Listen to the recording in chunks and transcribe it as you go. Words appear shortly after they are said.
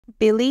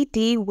Billy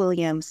Dee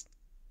Williams,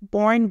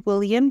 born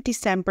William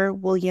December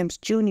Williams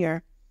Jr.,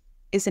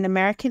 is an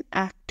American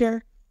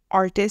actor,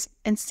 artist,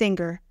 and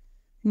singer,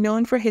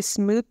 known for his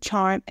smooth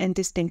charm and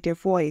distinctive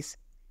voice.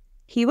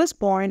 He was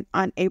born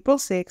on April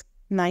 6,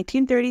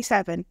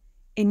 1937,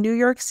 in New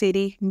York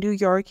City, New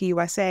York,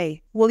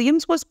 USA.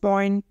 Williams was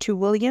born to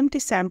William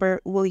December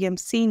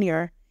Williams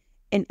Sr.,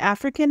 an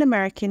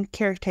African-American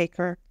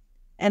caretaker,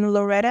 and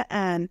Loretta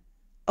Ann,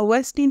 a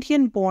West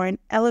Indian-born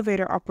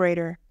elevator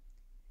operator.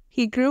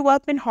 He grew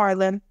up in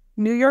Harlem,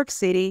 New York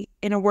City,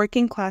 in a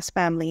working-class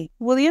family.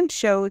 Williams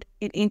showed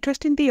an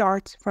interest in the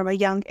arts from a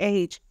young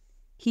age.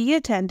 He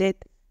attended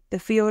the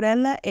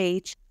Fiorella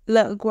H.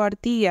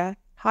 LaGuardia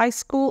High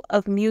School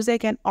of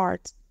Music and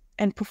Arts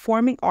and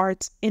Performing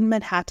Arts in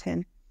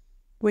Manhattan,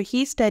 where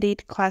he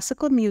studied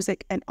classical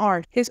music and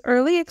art. His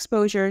early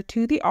exposure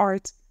to the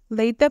arts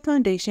laid the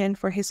foundation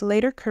for his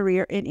later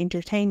career in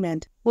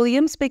entertainment.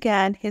 Williams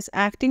began his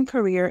acting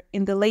career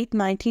in the late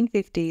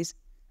 1950s,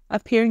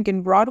 appearing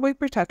in Broadway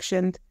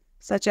productions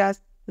such as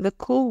The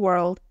Cool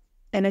World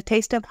and A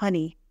Taste of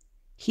Honey.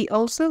 He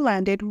also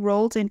landed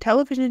roles in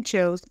television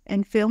shows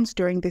and films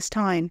during this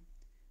time,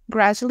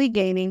 gradually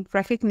gaining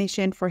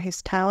recognition for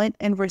his talent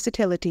and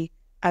versatility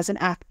as an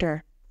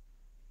actor.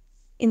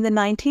 In the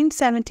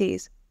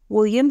 1970s,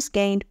 Williams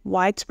gained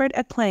widespread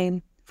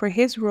acclaim for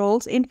his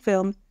roles in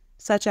films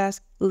such as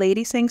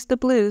Lady Sings the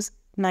Blues,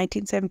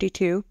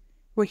 1972,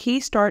 where he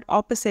starred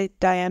opposite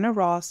Diana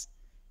Ross,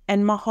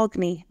 and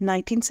Mahogany,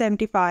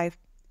 1975.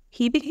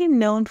 He became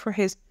known for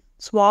his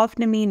suave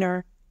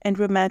demeanor and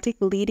romantic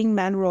leading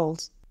man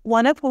roles.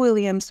 One of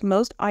Williams'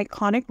 most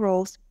iconic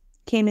roles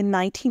came in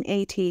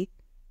 1980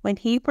 when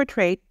he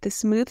portrayed the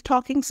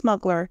smooth-talking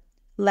smuggler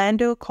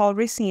Lando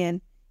Calrissian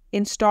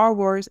in Star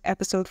Wars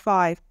Episode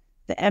V,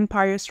 The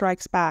Empire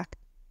Strikes Back.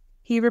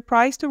 He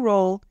reprised the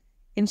role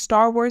in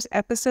Star Wars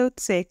Episode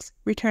VI,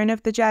 Return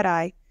of the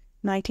Jedi,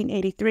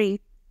 1983,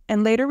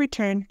 and later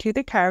returned to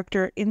the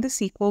character in the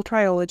sequel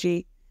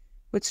trilogy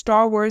with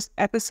Star Wars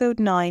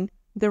Episode IX,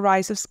 The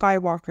Rise of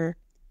Skywalker,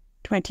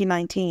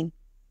 2019.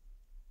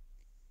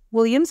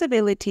 Williams'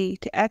 ability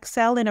to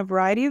excel in a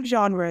variety of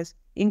genres,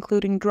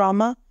 including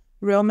drama,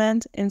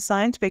 romance, and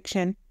science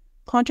fiction,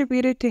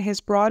 contributed to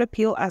his broad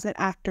appeal as an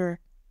actor.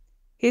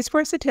 His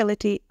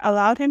versatility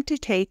allowed him to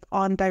take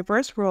on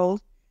diverse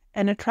roles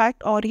and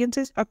attract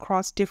audiences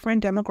across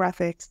different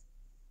demographics.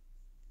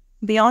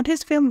 Beyond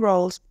his film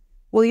roles,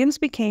 Williams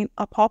became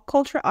a pop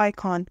culture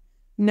icon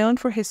known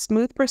for his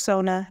smooth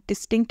persona,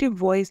 distinctive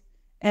voice,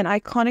 and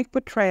iconic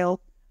portrayal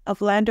of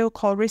Lando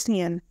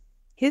Calrissian.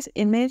 His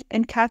image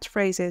and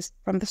catchphrases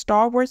from the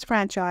Star Wars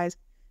franchise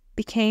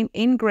became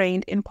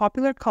ingrained in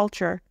popular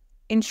culture,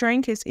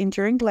 ensuring his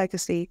enduring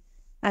legacy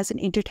as an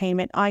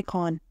entertainment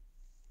icon.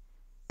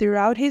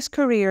 Throughout his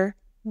career,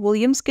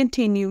 Williams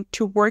continued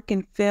to work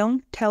in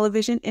film,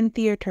 television, and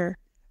theater,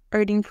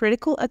 earning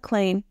critical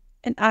acclaim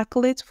and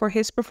accolades for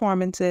his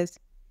performances.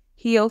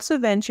 He also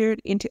ventured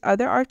into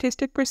other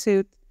artistic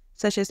pursuits,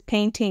 such as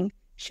painting,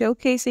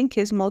 showcasing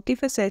his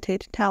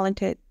multifaceted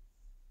talent.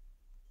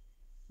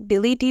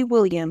 Billy Dee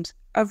Williams,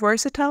 a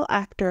versatile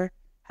actor,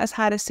 has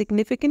had a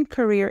significant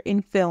career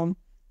in film,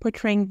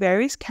 portraying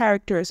various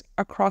characters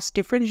across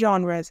different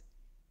genres.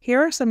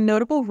 Here are some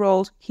notable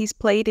roles he's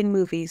played in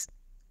movies.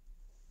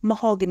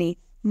 Mahogany,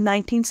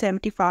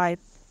 1975.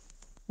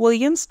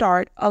 Williams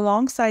starred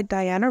alongside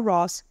Diana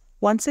Ross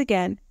once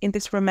again in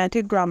this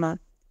romantic drama.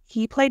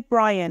 He played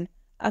Brian,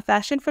 a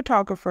fashion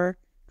photographer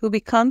who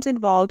becomes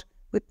involved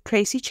with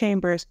Tracy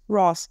Chambers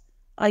Ross,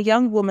 a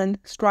young woman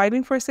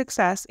striving for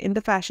success in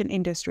the fashion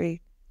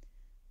industry.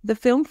 The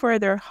film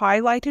further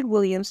highlighted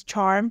Williams'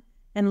 charm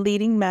and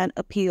leading man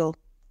appeal.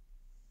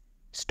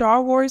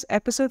 Star Wars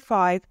Episode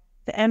V,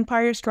 The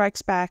Empire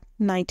Strikes Back,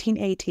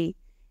 1980,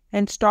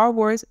 and Star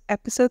Wars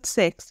Episode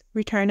VI,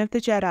 Return of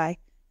the Jedi,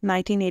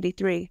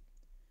 1983.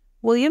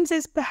 Williams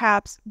is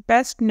perhaps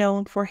best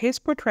known for his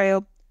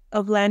portrayal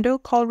of Lando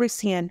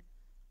Calrissian,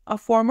 a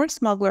former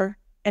smuggler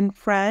and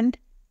friend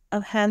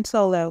of Han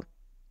Solo.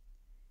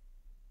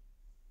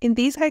 In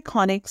these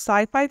iconic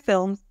sci-fi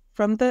films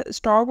from the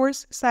Star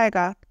Wars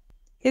saga,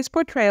 his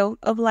portrayal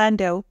of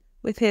Lando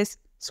with his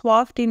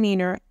suave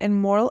demeanor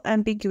and moral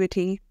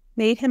ambiguity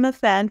made him a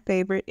fan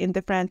favorite in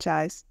the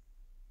franchise.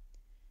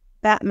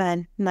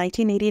 Batman,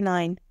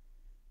 1989.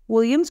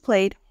 Williams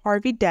played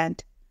Harvey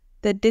Dent,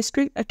 the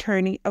district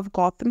attorney of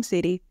Gotham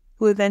City,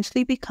 who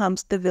eventually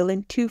becomes the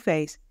villain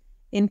Two-Face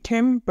in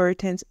Tim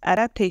Burton's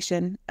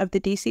adaptation of the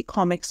DC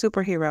Comics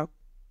superhero.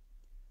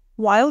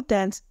 While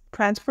Dent's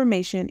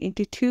transformation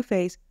into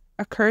Two-Face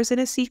occurs in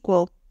a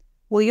sequel,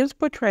 Williams'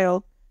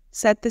 portrayal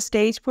set the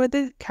stage for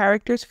the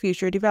character's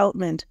future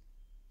development.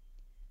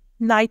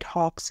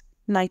 Nighthawks,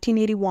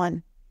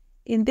 1981.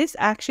 In this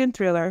action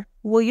thriller,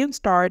 Williams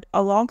starred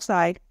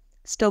alongside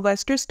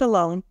Sylvester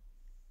Stallone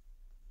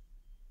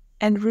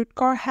and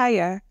Rutger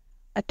Hauer,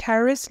 a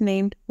terrorist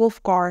named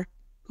Wolfgar,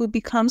 who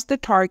becomes the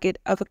target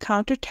of a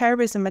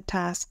counter-terrorism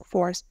task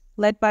force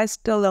led by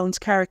Stallone's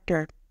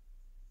character.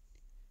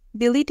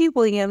 Billy Dee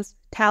Williams'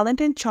 talent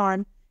and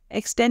charm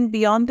extend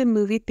beyond the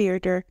movie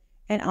theater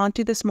and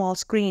onto the small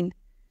screen.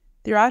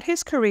 Throughout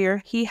his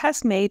career, he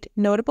has made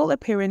notable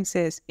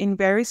appearances in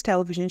various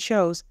television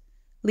shows,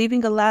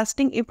 leaving a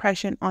lasting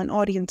impression on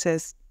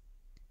audiences.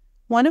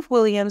 One of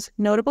Williams'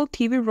 notable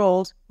TV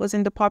roles was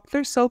in the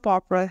popular soap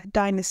opera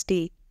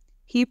Dynasty.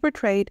 He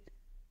portrayed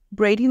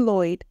Brady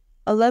Lloyd,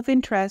 a love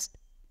interest,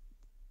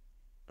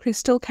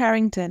 Crystal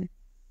Carrington,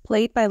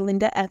 played by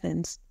Linda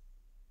Evans.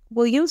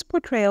 Williams'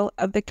 portrayal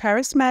of the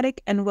charismatic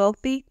and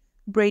wealthy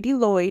Brady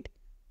Lloyd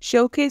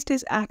showcased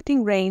his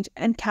acting range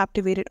and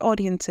captivated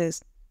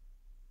audiences.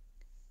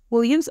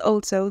 Williams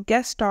also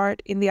guest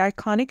starred in the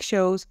iconic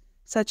shows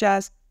such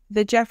as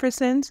The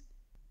Jeffersons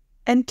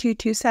and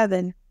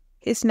 227.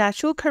 His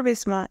natural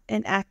charisma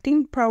and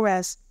acting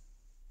prowess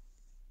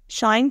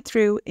shined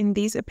through in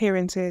these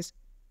appearances,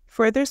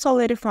 further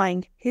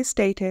solidifying his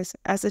status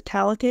as a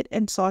talented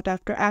and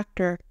sought-after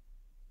actor.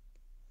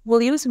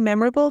 Williams'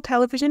 memorable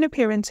television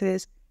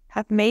appearances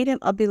have made him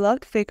a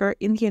beloved figure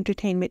in the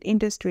entertainment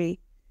industry.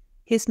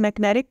 His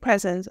magnetic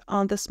presence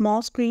on the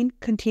small screen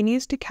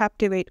continues to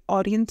captivate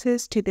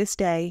audiences to this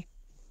day.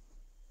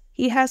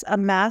 He has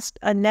amassed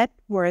a net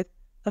worth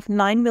of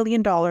 $9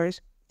 million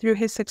through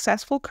his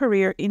successful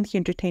career in the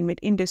entertainment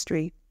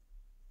industry.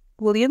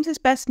 Williams is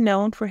best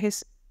known for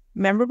his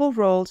memorable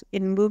roles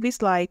in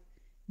movies like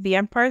The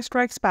Empire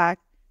Strikes Back,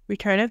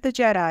 Return of the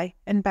Jedi,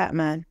 and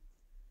Batman.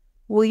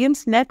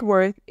 Williams' net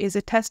worth is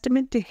a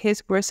testament to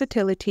his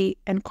versatility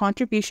and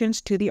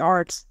contributions to the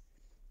arts.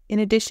 In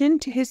addition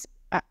to his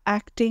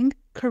acting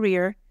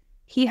career,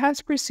 he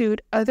has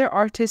pursued other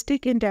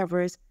artistic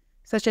endeavors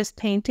such as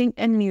painting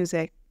and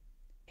music.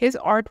 His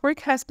artwork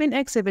has been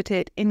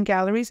exhibited in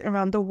galleries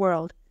around the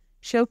world,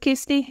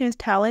 showcasing his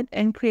talent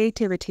and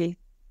creativity.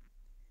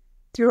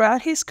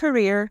 Throughout his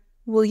career,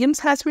 Williams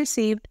has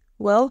received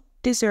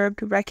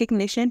well-deserved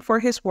recognition for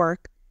his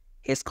work.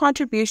 His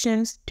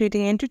contributions to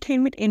the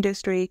entertainment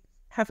industry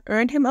have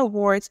earned him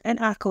awards and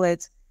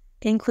accolades,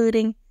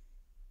 including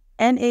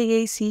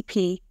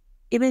NAACP,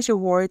 Image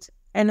Awards,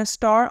 and a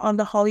star on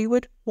the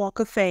Hollywood Walk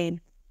of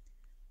Fame.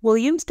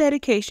 Williams'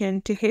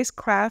 dedication to his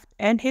craft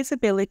and his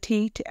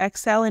ability to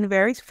excel in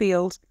various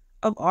fields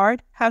of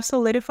art have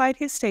solidified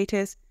his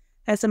status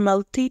as a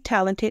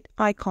multi-talented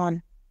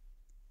icon.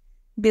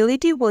 Billy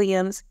Dee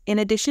Williams, in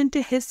addition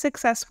to his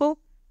successful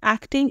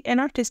acting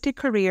and artistic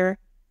career,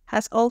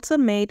 has also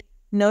made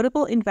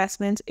notable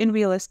investments in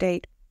real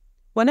estate.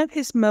 One of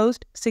his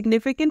most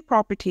significant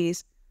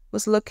properties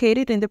was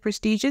located in the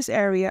prestigious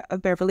area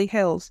of Beverly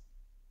Hills.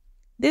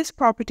 This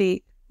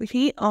property, which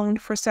he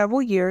owned for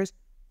several years,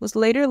 was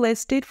later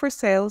listed for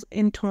sale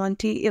in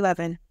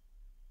 2011.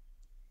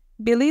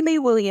 Billy Dee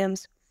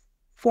Williams'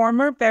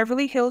 former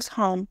Beverly Hills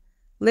home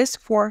lists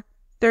for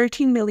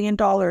 $13 million,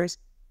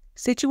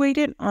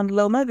 situated on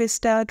Loma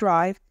Vista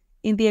Drive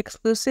in the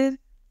exclusive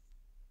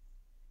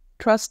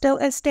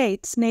Trussdale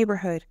Estates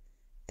neighborhood.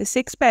 The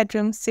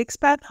 6-bedroom,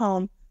 6-bath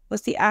home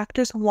was the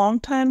actor's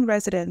longtime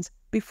residence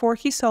before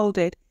he sold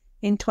it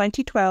in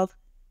 2012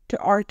 to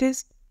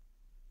artist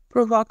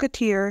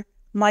provocateur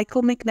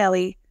Michael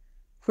McNally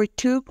for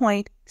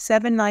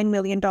 $2.79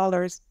 million.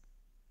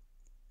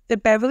 The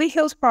Beverly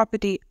Hills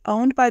property,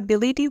 owned by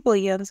Billy Dee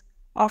Williams,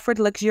 offered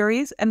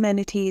luxurious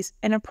amenities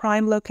and a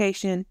prime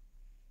location.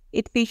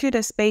 It featured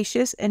a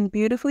spacious and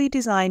beautifully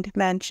designed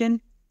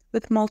mansion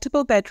with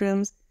multiple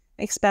bedrooms,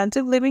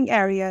 expansive living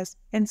areas,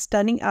 and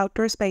stunning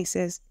outdoor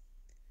spaces.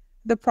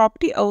 The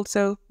property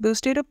also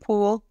boasted a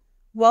pool,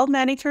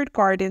 well-manicured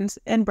gardens,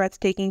 and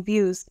breathtaking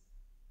views.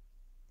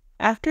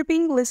 After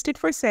being listed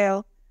for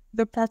sale,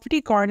 the property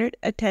garnered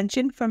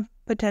attention from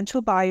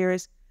potential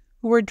buyers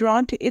who were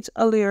drawn to its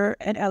allure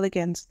and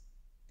elegance.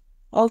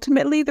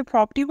 Ultimately, the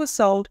property was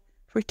sold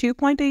for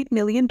 $2.8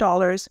 million,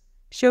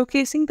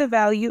 showcasing the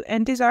value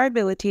and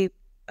desirability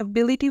of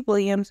Billy Dee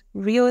Williams'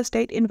 real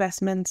estate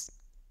investments.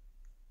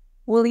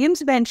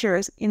 Williams'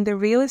 ventures in the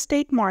real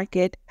estate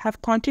market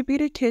have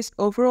contributed to his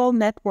overall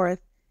net worth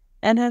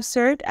and have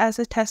served as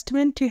a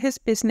testament to his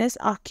business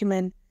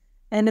acumen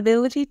and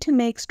ability to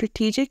make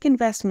strategic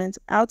investments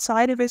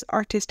outside of his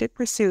artistic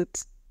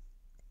pursuits.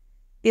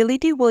 Billy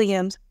Dee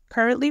Williams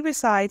currently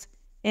resides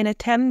in a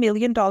 $10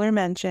 million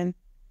mansion.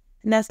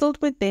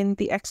 Nestled within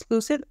the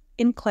exclusive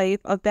enclave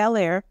of Bel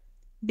Air,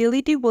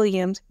 Billy Dee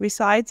Williams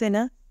resides in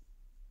a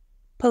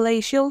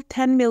palatial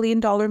 $10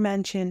 million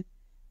mansion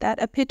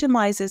that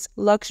epitomizes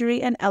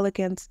luxury and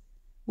elegance.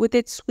 With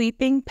its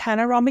sweeping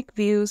panoramic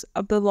views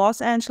of the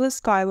Los Angeles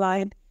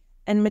skyline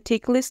and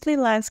meticulously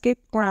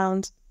landscaped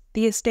grounds,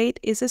 the estate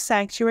is a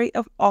sanctuary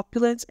of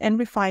opulence and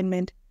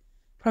refinement.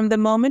 From the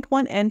moment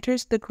one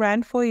enters the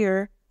grand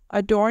foyer,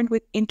 adorned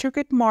with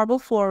intricate marble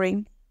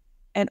flooring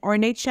and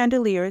ornate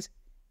chandeliers,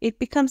 it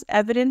becomes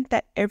evident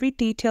that every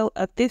detail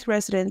of this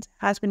residence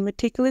has been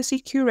meticulously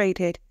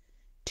curated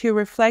to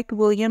reflect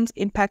Williams'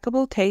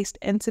 impeccable taste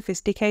and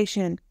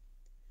sophistication.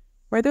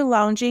 Whether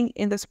lounging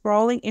in the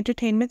sprawling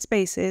entertainment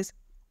spaces,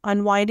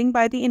 unwinding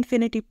by the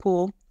infinity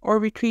pool, or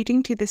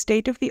retreating to the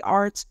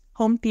state-of-the-art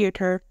home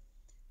theater,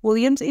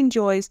 Williams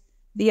enjoys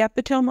the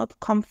epitome of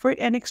comfort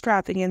and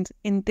extravagance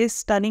in this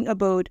stunning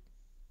abode.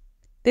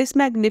 This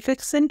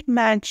magnificent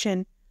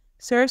mansion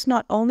serves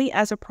not only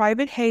as a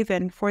private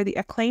haven for the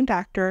acclaimed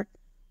actor,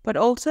 but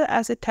also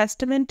as a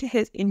testament to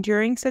his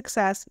enduring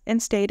success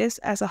and status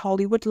as a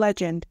Hollywood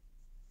legend.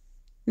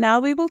 Now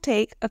we will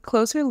take a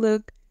closer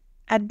look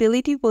at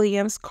Billy Dee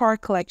Williams' car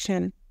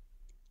collection.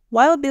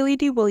 While Billy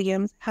Dee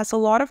Williams has a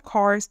lot of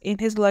cars in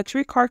his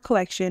luxury car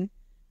collection,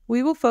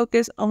 we will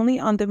focus only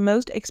on the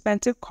most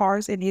expensive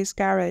cars in his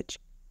garage.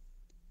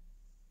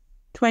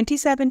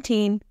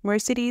 2017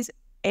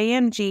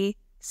 Mercedes-AMG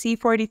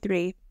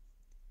C43.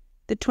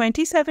 The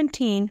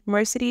 2017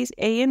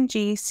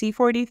 Mercedes-AMG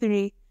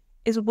C43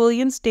 is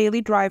Williams'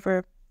 daily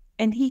driver,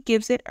 and he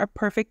gives it a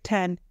perfect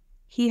 10.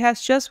 He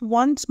has just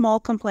one small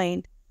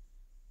complaint.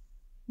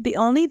 The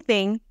only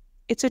thing,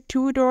 it's a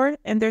two-door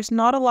and there's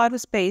not a lot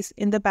of space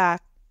in the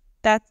back.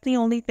 That's the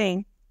only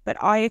thing,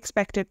 but I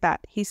expected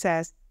that, he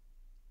says.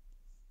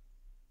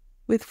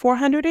 With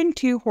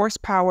 402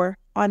 horsepower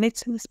on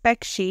its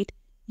spec sheet,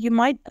 you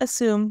might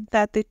assume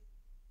that the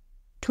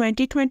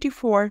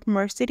 2024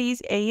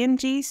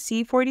 Mercedes-AMG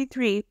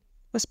C43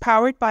 was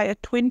powered by a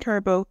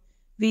twin-turbo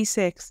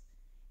V6.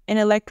 An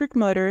electric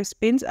motor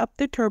spins up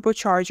the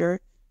turbocharger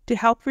to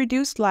help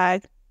reduce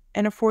lag,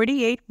 and a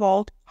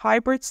 48-volt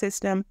hybrid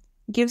system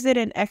gives it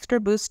an extra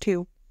boost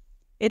too.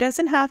 It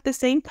doesn't have the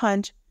same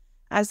punch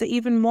as the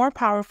even more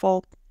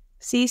powerful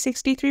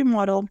C63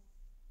 model,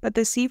 but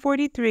the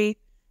C43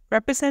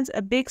 represents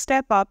a big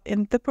step up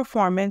in the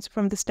performance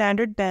from the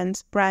standard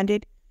Benz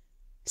branded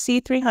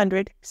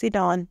C300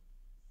 sedan.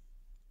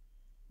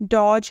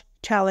 Dodge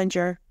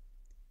Challenger.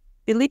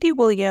 Billy Dee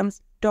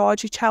Williams'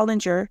 Dodge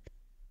Challenger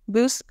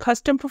boosts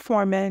custom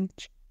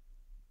performance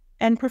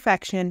and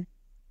perfection.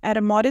 At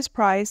a modest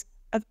price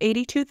of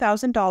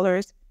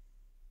 $82,000,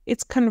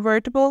 its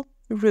convertible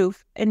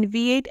roof and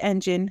V8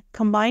 engine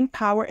combine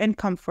power and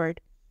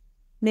comfort,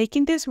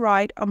 making this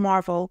ride a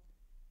marvel.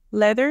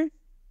 Leather,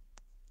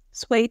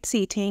 suede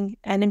seating,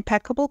 and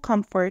impeccable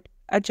comfort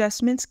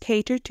adjustments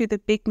cater to the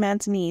big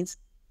man's needs.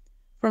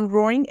 From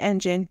roaring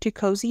engine to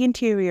cozy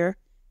interior,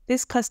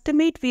 this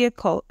custom-made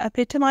vehicle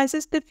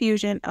epitomizes the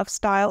fusion of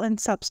style and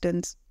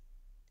substance.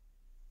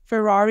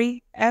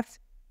 Ferrari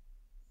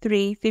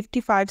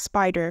F355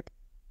 Spider.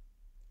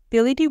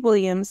 Billy Dee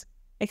Williams'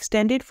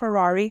 extended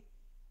Ferrari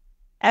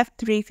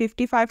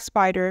F355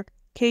 Spider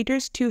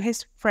caters to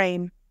his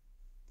frame.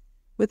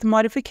 With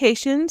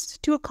modifications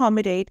to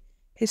accommodate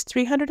his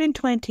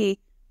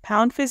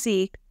 320-pound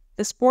physique,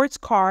 the sports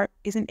car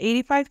is an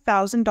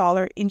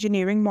 $85,000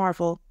 engineering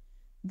marvel.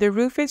 The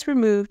roof is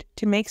removed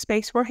to make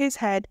space for his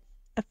head,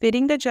 a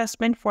fitting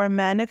adjustment for a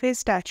man of his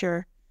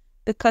stature.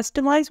 The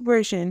customized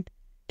version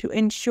to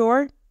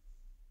ensure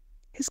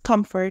his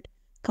comfort,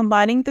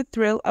 combining the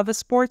thrill of a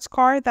sports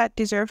car that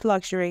deserved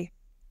luxury.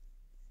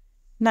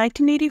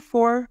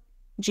 1984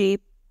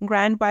 Jeep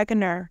Grand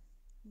Wagoneer.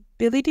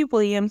 Billy Dee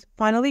Williams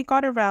finally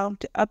got around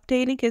to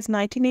updating his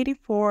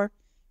 1984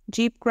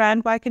 Jeep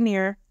Grand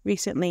Wagoneer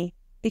recently,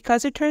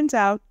 because it turns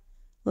out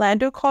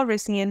Lando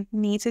Calrissian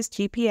needs his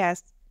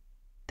GPS.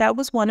 That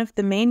was one of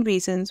the main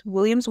reasons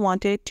Williams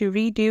wanted to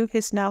redo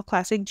his now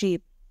classic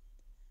Jeep.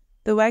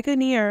 The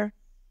Wagoneer,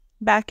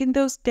 back in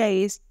those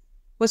days,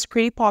 was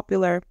pretty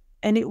popular,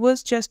 and it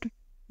was just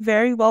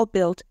very well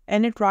built,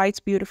 and it rides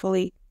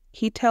beautifully,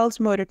 he tells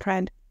Motor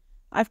Trend.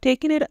 I've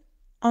taken it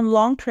on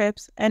long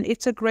trips, and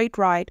it's a great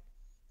ride.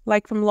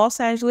 Like from Los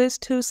Angeles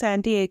to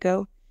San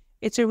Diego,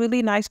 it's a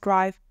really nice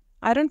drive.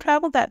 I don't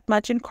travel that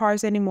much in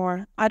cars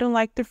anymore. I don't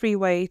like the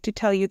freeway, to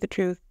tell you the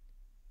truth.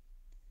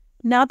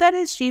 Now that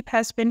his Jeep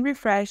has been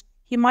refreshed,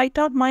 he might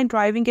not mind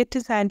driving it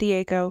to San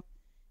Diego.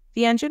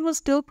 The engine was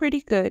still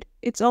pretty good.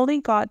 It's only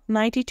got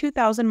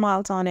 92,000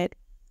 miles on it.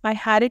 I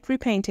had it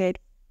repainted.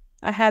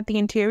 I had the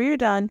interior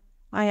done.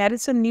 I added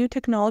some new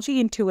technology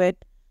into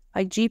it,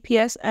 like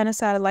GPS and a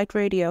satellite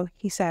radio,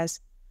 he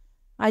says.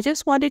 I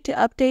just wanted to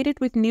update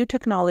it with new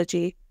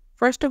technology.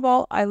 First of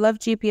all, I love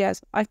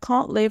GPS. I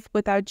can't live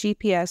without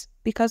GPS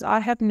because I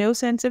have no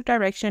sense of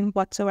direction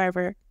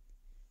whatsoever.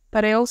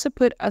 But I also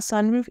put a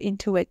sunroof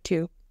into it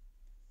too.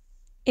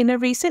 In a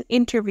recent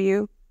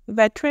interview,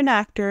 veteran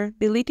actor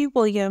Billy Dee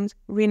Williams,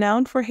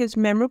 renowned for his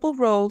memorable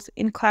roles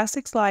in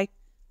classics like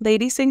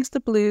Lady Sings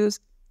the Blues,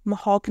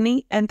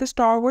 Mahogany, and the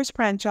Star Wars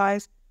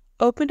franchise,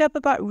 opened up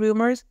about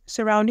rumors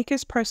surrounding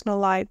his personal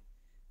life.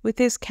 With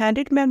his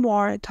candid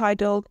memoir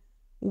titled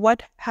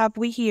What Have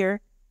We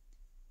Here?,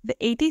 the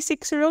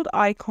 86-year-old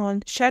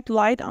icon shed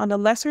light on a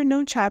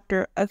lesser-known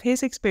chapter of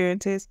his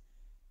experiences,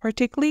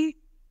 particularly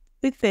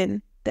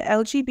within the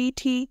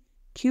LGBTQIA+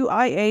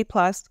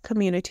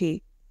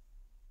 community.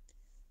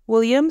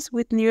 Williams,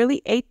 with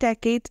nearly 8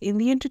 decades in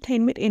the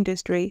entertainment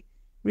industry,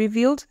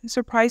 revealed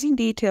surprising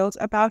details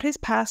about his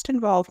past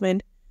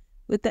involvement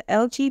with the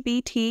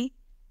LGBTQIA+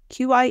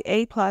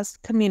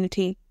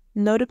 community,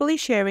 notably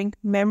sharing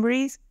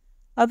memories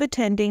of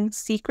attending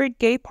secret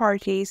gay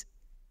parties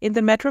in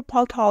the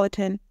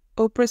Metropolitan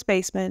Opera's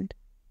basement.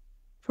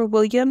 For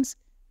Williams,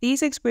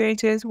 these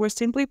experiences were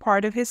simply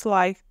part of his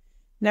life,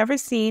 never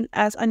seen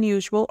as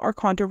unusual or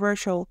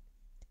controversial.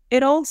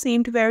 It all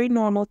seemed very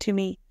normal to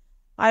me.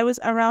 I was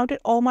around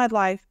it all my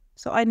life,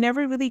 so I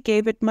never really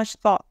gave it much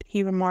thought,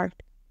 he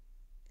remarked.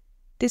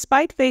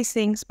 Despite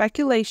facing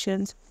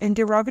speculations and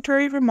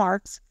derogatory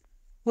remarks,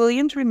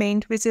 Williams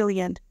remained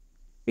resilient,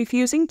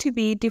 refusing to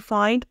be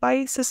defined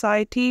by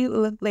society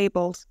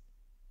labels.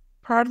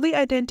 Proudly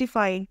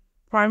identifying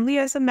primarily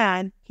as a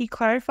man, he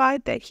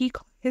clarified that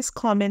his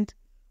comments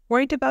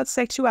weren't about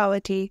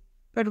sexuality,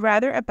 but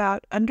rather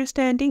about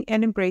understanding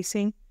and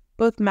embracing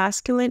both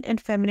masculine and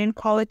feminine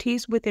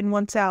qualities within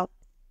oneself.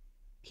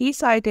 He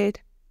cited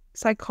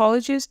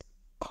psychologist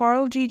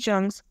Carl G.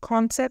 Jung's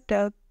concept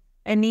of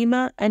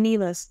anima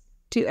animus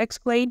to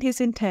explain his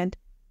intent,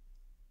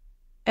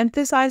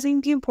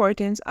 emphasizing the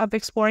importance of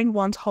exploring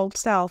one's whole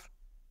self.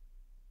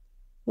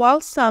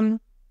 While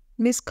some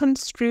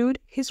misconstrued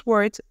his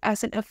words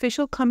as an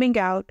official coming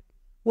out,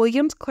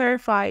 Williams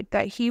clarified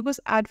that he was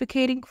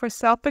advocating for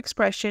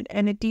self-expression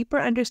and a deeper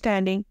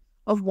understanding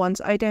of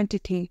one's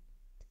identity.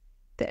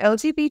 The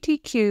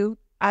LGBTQ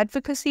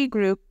advocacy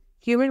group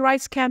Human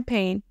Rights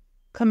Campaign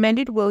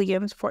commended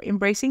Williams for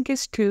embracing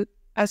his truth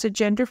as a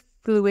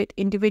gender-fluid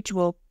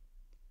individual,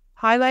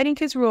 highlighting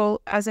his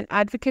role as an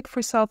advocate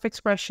for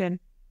self-expression.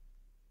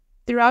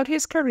 Throughout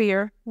his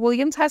career,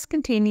 Williams has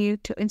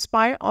continued to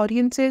inspire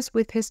audiences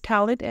with his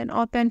talent and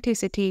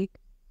authenticity.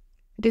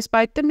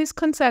 Despite the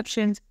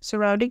misconceptions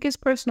surrounding his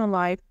personal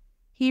life,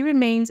 he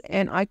remains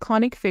an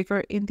iconic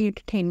figure in the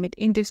entertainment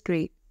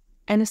industry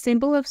and a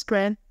symbol of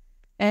strength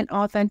and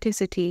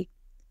authenticity.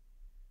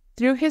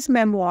 Through his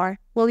memoir,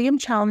 William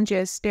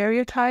challenges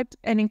stereotypes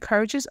and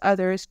encourages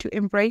others to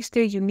embrace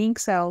their unique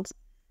selves,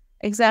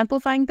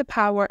 exemplifying the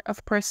power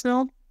of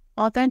personal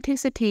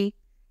authenticity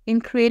in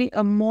creating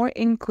a more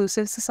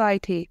inclusive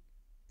society.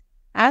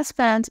 As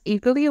fans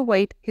eagerly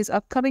await his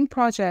upcoming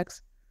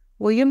projects,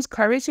 Williams'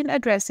 courage in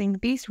addressing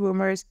these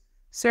rumors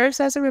serves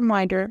as a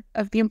reminder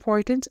of the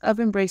importance of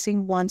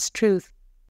embracing one's truth.